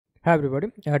Hi everybody.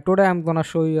 Today I'm gonna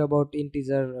show you about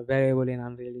integer variable in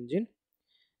Unreal Engine.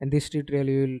 In this tutorial,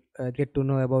 you will get to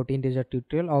know about integer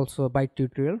tutorial, also byte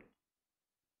tutorial.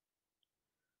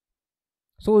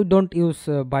 So we don't use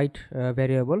byte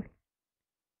variable.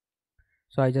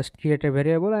 So I just create a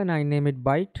variable and I name it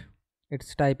byte.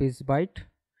 Its type is byte.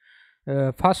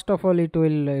 First of all, it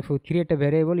will if we create a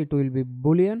variable, it will be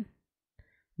boolean.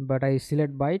 But I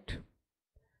select byte,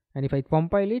 and if I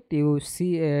compile it, you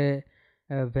see a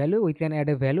value. We can add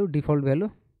a value, default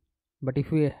value. But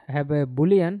if we have a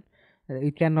boolean,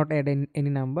 you cannot add any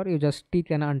number, you just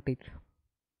tick and untick.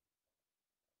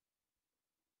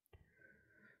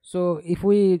 So if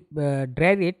we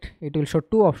drag it, it will show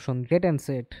two options, get and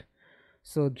set.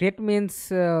 So get means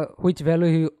which value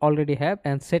you already have,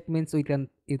 and set means you can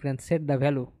set the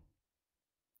value.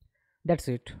 That's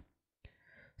it.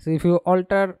 So if you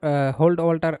hold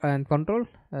alter and control,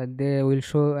 they will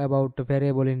show about the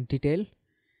variable in detail.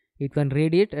 You can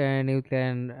read it and you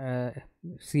can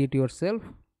see it yourself.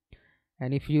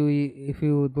 And if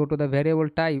you go to the variable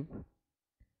type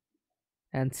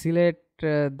and select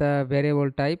the variable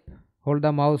type, hold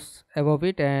the mouse above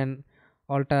it and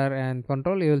alter and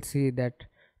control, you will see that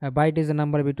a byte is a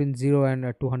number between 0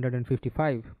 and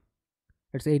 255.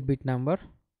 It's 8-bit number.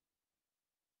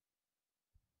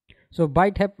 So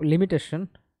byte have limitation.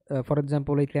 For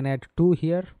example, we can add 2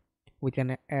 here, we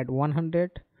can add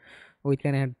 100, we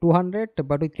can add 200,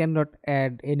 but we cannot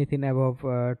add anything above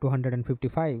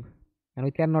 255, and we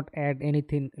cannot add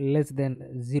anything less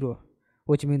than 0,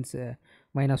 which means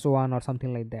 -1 or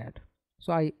something like that.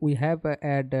 So we have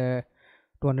add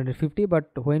 250,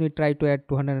 but when we try to add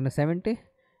 270,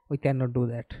 we cannot do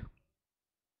that.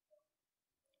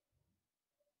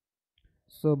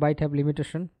 So byte have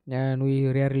limitation and we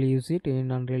rarely use it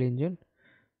in Unreal Engine.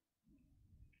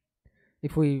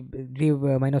 If we give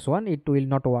 -1, it will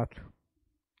not work.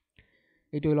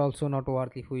 It will also not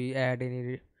work if we add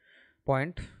any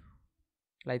point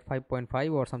like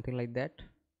 5.5 or something like that.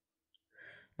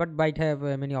 But byte have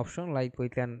many options, like we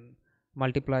can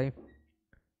multiply,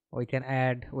 we can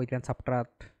add, we can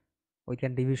subtract, we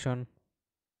can division.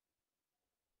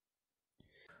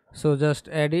 So just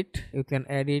add it, you can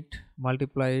add it,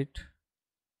 multiply it.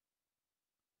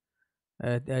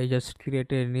 I just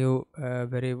create a new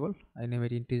variable, I name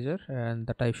it integer, and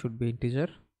the type should be integer.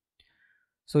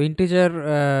 So integer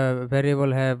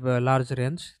variable have a large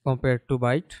range compared to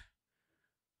byte.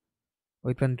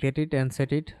 We can get it and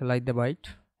set it like the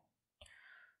byte.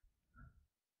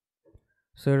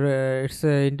 So it's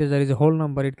a integer is a whole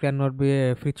number, it cannot be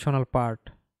a fractional part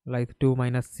like 2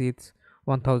 minus 6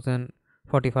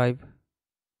 1045.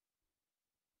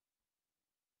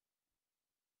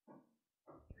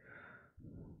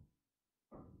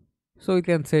 So we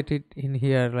can set it in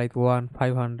here like 1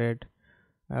 500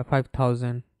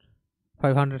 5000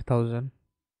 500,000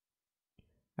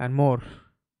 and more,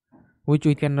 which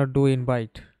we cannot do in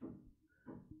byte.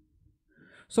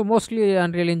 So mostly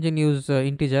Unreal Engine use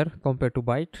integer compared to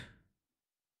byte.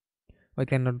 We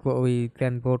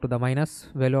can go to the minus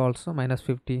value also,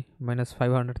 -50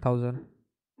 -500,000.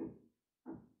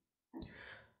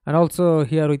 And also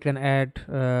here we can add,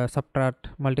 subtract,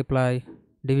 multiply,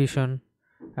 division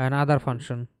and other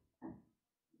function.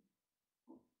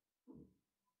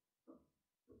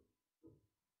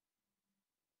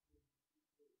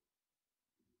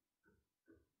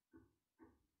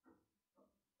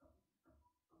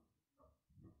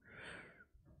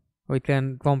 We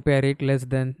can compare it, less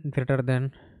than, greater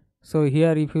than. So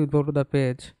here if you go to the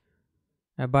page,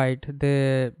 a byte,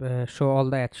 they show all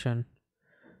the action: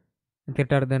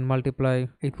 greater than, multiply,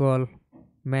 equal,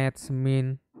 maths,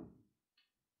 mean,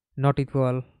 not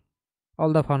equal,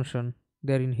 all the function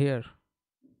they're in here.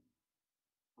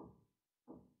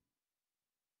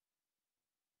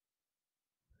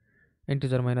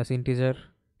 Integer minus integer,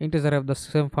 integer have the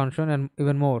same function and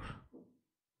even more.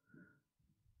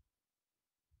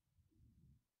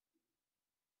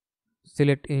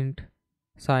 Select int,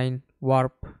 sign,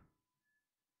 warp,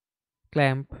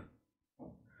 clamp.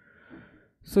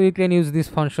 So you can use this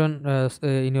function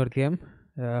in your game,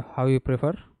 how you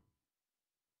prefer.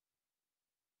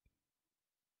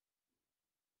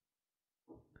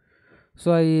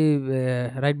 So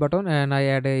I right button and I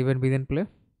add a event begin play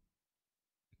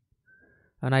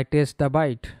and I test the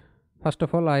byte. First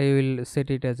of all, I will set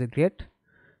it as a get,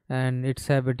 and it's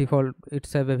have a default,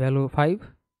 it's have a value 5.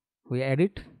 We add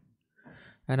it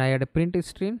and I add a print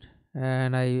string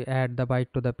and I add the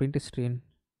byte to the print string.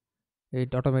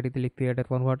 It automatically create a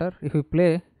converter. If you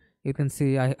play, you can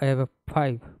see I have a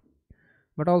 5,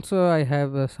 but also I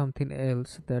have something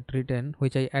else that written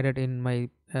which I added in my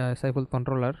Cycle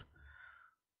controller.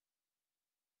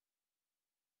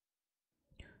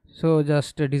 So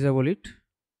just disable it.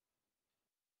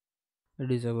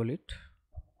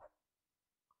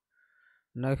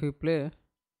 Now if you play,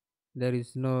 there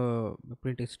is no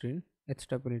print screen,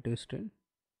 extra print screen,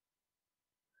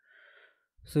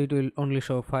 so it will only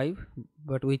show 5,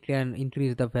 but we can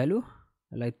increase the value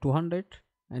like 200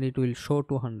 and it will show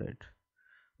 200.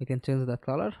 We can change the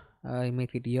color. I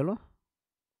make it yellow,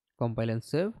 compile and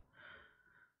save.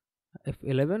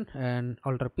 F11 and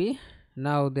Alt P.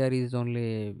 Now there is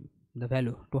only the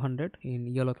value 200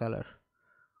 in yellow color,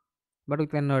 but we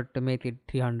cannot make it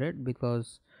 300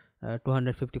 because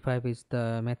 255 is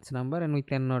the maths number and we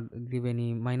cannot give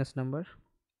any minus number.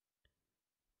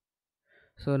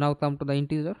 So now come to the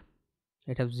integer,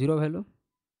 it has 0 value,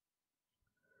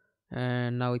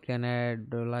 and now we can add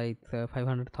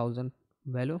 500,000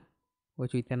 value,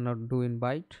 which we cannot do in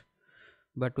byte,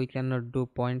 but we cannot do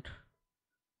point.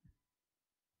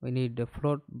 We need a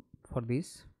float for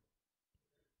this,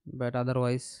 but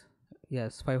otherwise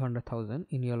yes, 500,000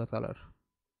 in yellow color.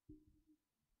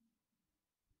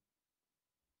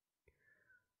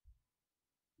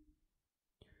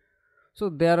 So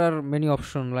there are many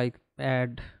options like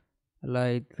add,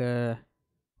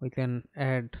 we can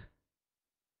add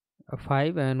a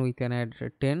 5 and we can add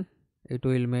 10, it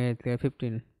will make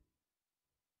 15.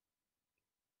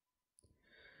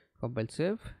 Compile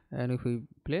save, and if we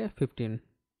play 15,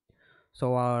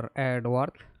 so our add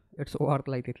work, it's work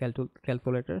like a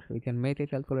calculator. We can make a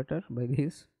calculator by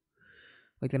this.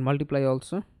 We can multiply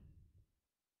also.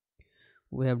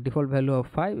 We have default value of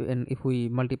 5, and if we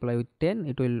multiply with 10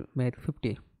 it will make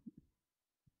 50.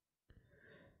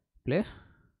 Play,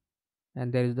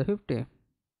 and there is the 50.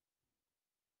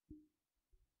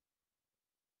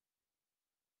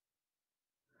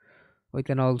 We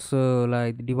can also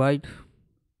like divide,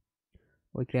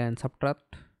 we can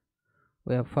subtract.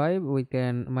 We have 5, we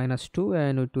can minus 2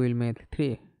 and it will make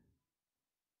 3.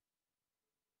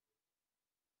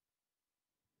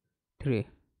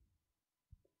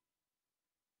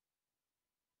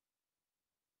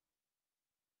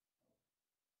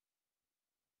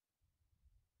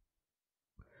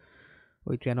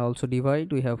 We can also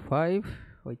divide, we have 5,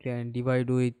 we can divide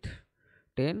with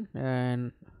 10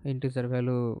 and integer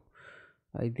value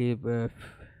I give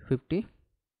 50,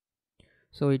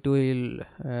 so it will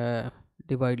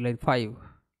divide like 5.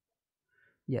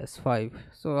 Yes, 5.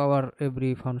 So our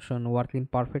every function working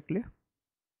perfectly.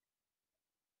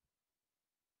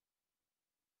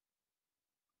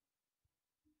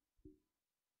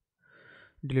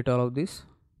 Delete all of this,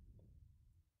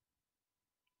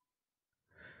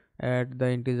 add the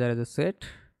integer as a set.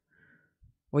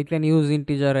 We can use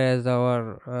integer as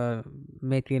our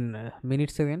making minute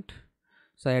second.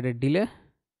 So I added delay,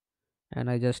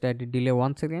 and I just added delay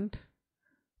 1 second,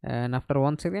 and after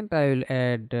 1 second I will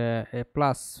add a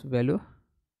plus value,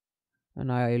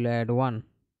 and I will add 1.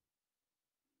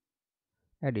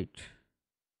 Edit.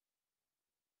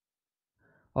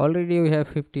 Already we have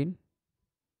 15,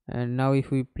 and now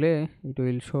if we play it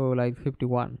will show like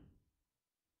 51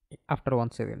 after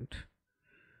 1 second,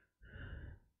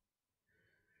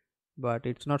 but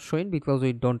it's not showing because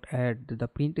we don't add the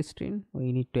print string.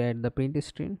 We need to add the print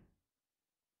string,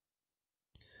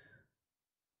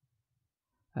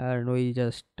 and I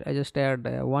just add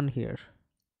 1 here.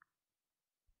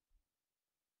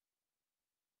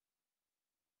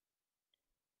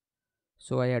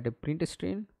 So I add a print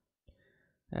string,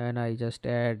 and I just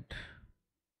add,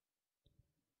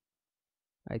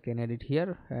 I can add it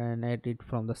here and add it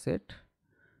from the set.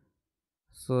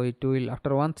 So it will,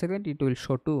 after 1 second it will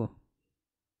show 2.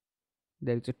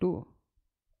 There is a 2.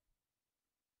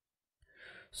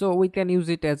 So we can use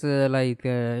it as a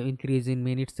increase in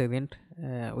minute second.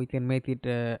 We can make it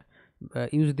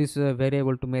use this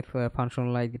variable to make a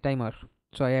function like timer.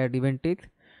 So I add event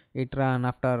it run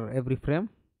after every frame.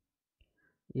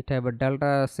 It have a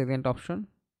delta second option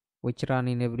which run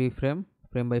in every frame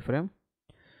by frame,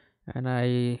 and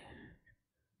I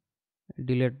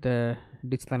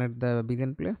disconnect the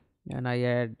begin play, and I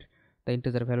add the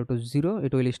integer value to 0.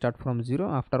 It will start from 0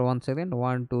 after 1 second.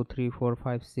 1 2 3 4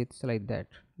 5 6, like that,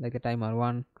 like a timer.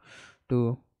 1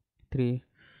 2 3,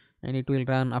 and it will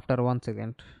run after 1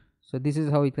 second. So this is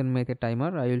how you can make a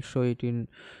timer. I will show it in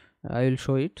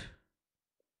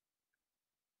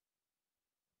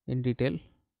detail.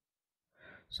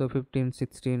 So 15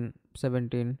 16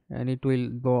 17, and it will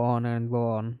go on and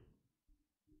go on.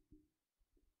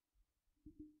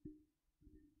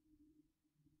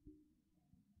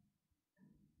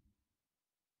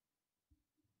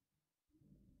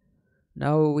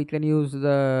 Now we can use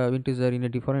the integer in a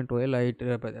different way, like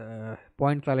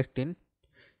point collecting.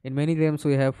 In many games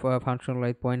we have a function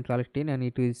like point collecting, and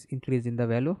it is increasing the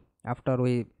value after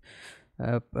we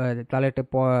collect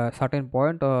a certain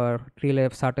point or kill a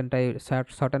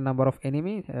certain number of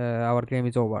enemy. Our game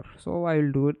is over. So I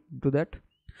will do that.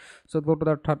 So go to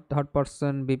the third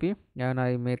person BP and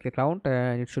I make a count,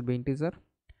 and it should be integer.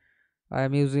 I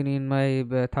am using in my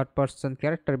third person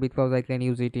character because I can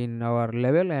use it in our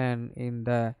level and in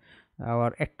the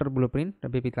our actor blueprint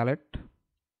BP collect.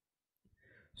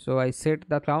 So I set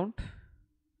the count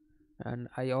and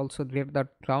I also get that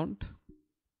count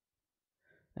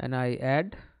and I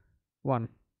add 1.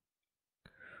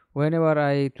 Whenever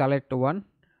I collect 1,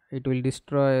 it will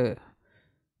destroy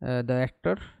the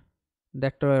actor. The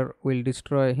actor will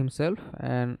destroy himself,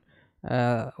 and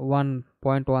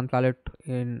 1.1 collect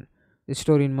in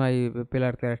store in my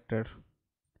player character,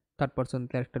 third person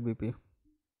character BP.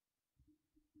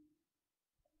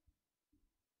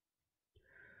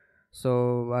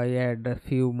 So I add a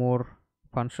few more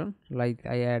function, like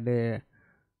I add a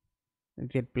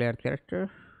get player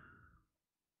character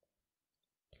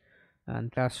and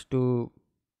class to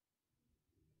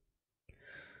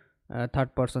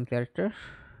third person character.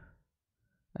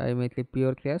 I make a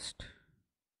pure cast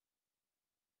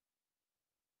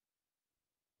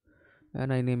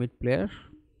and I name it player.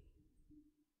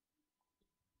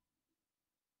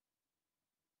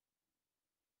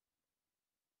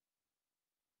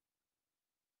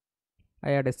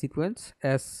 I add a sequence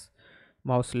as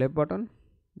mouse left button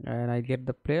and I get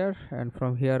the player, and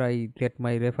from here I get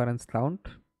my reference count.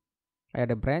 I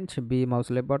add a branch B mouse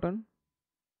left button.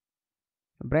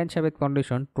 Branch have a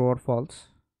condition true or false.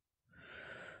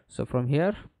 So from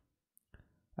here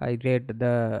I get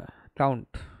the count,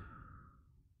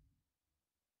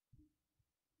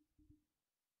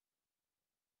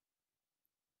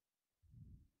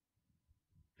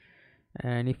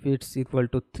 and if it's equal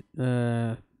to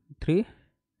 3,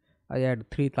 I add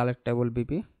 3 collectible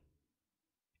BP,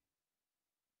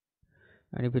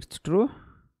 and if it's true,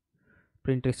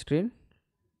 print a string.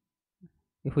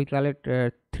 If we collect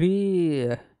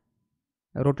 3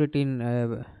 rotating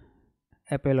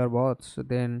apple or bots,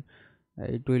 then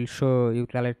it will show you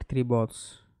collect 3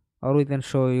 bots, or we can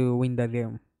show you win the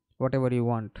game, whatever you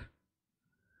want.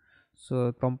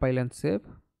 So compile and save.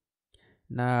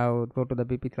 Now go to the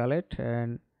BP collect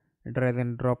and drag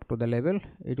and drop to the level.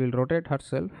 It will rotate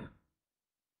herself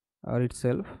or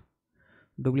itself.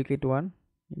 Duplicate 1,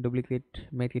 duplicate,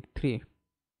 make it 3.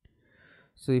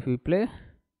 So if we play,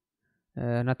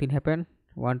 nothing happen.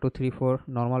 1 2 3 4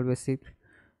 normal basic.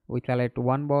 We collect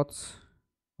 1 bots,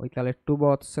 we collect 2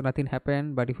 bots, nothing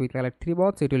happen. But if we collect 3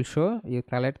 bots, it will show you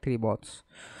collect 3 bots.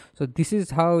 So this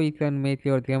is how you can make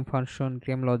your game function,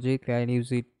 game logic, and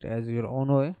use it as your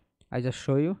own way. I just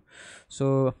show you.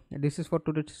 So this is for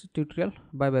today's tutorial.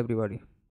 Bye bye everybody.